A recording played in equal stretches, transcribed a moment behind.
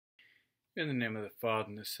In the name of the Father,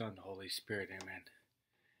 and the Son, and the Holy Spirit, amen.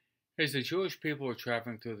 As the Jewish people were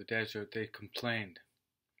traveling through the desert, they complained.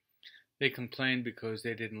 They complained because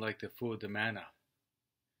they didn't like the food, the manna.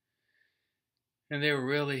 And they were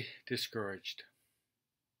really discouraged.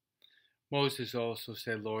 Moses also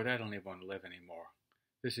said, Lord, I don't even want to live anymore.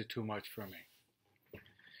 This is too much for me.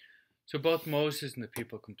 So both Moses and the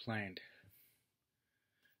people complained.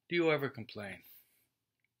 Do you ever complain?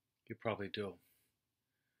 You probably do.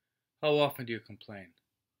 How often do you complain?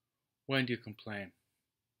 When do you complain?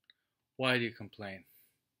 Why do you complain?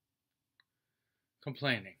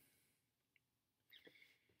 Complaining.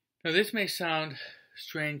 Now this may sound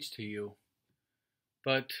strange to you,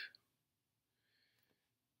 but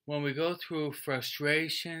when we go through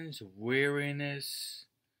frustrations, weariness,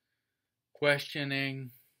 questioning,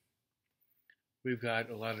 we've got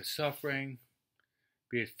a lot of suffering,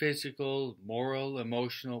 be it physical, moral,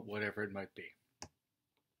 emotional, whatever it might be.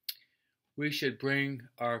 We should bring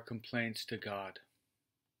our complaints to God.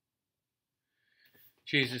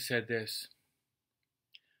 Jesus said this,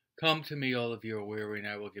 "Come to me, all of you are weary, and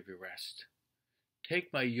I will give you rest.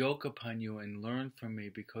 Take my yoke upon you and learn from me,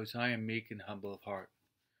 because I am meek and humble of heart.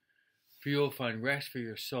 For you will find rest for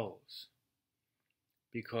your souls,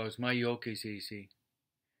 because my yoke is easy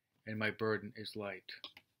and my burden is light."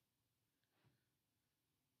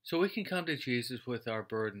 So we can come to Jesus with our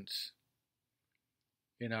burdens,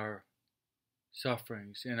 in our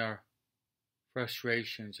sufferings, in our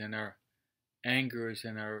frustrations, in our angers,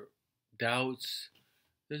 in our doubts.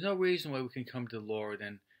 There's no reason why we can come to the Lord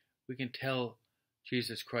and we can tell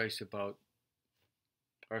Jesus Christ about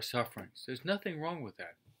our sufferings. There's nothing wrong with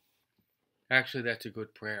that. Actually, that's a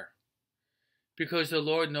good prayer, because the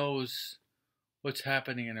Lord knows what's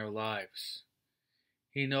happening in our lives.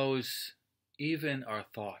 He knows even our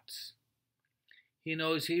thoughts. He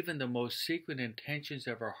knows even the most secret intentions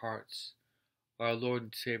of our hearts. Our Lord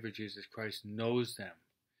and Savior Jesus Christ knows them.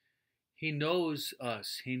 He knows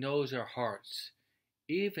us. He knows our hearts,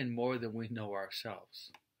 even more than we know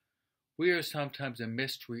ourselves. We are sometimes a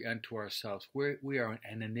mystery unto ourselves. We are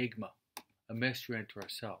an enigma, a mystery unto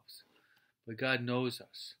ourselves. But God knows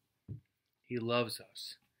us. He loves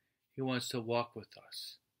us. He wants to walk with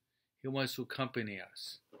us. He wants to accompany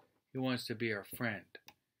us. He wants to be our friend.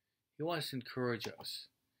 He wants to encourage us.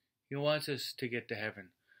 He wants us to get to heaven.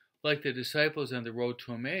 Like the disciples on the road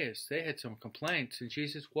to Emmaus, they had some complaints, and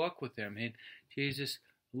Jesus walked with them, and Jesus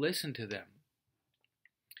listened to them.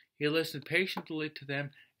 He listened patiently to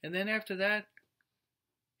them, and then after that,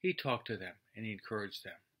 he talked to them, and he encouraged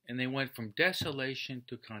them. And they went from desolation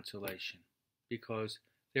to consolation, because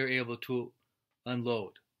they're able to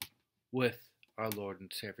unload with our Lord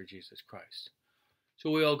and Savior Jesus Christ.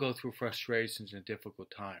 So we all go through frustrations and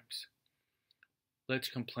difficult times. Let's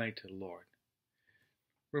complain to the Lord.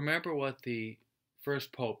 Remember what the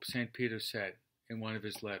first Pope, St. Peter, said in one of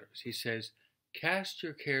his letters. He says, "Cast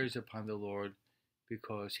your cares upon the Lord,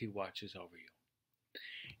 because he watches over you."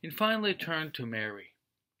 And finally, turn to Mary.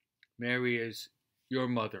 Mary is your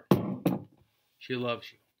mother. She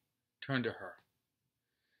loves you. Turn to her.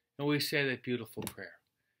 And we say that beautiful prayer.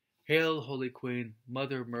 Hail, Holy Queen,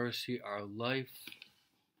 Mother of Mercy, our life,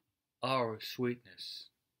 our sweetness,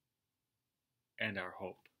 and our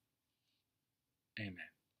hope. Amen.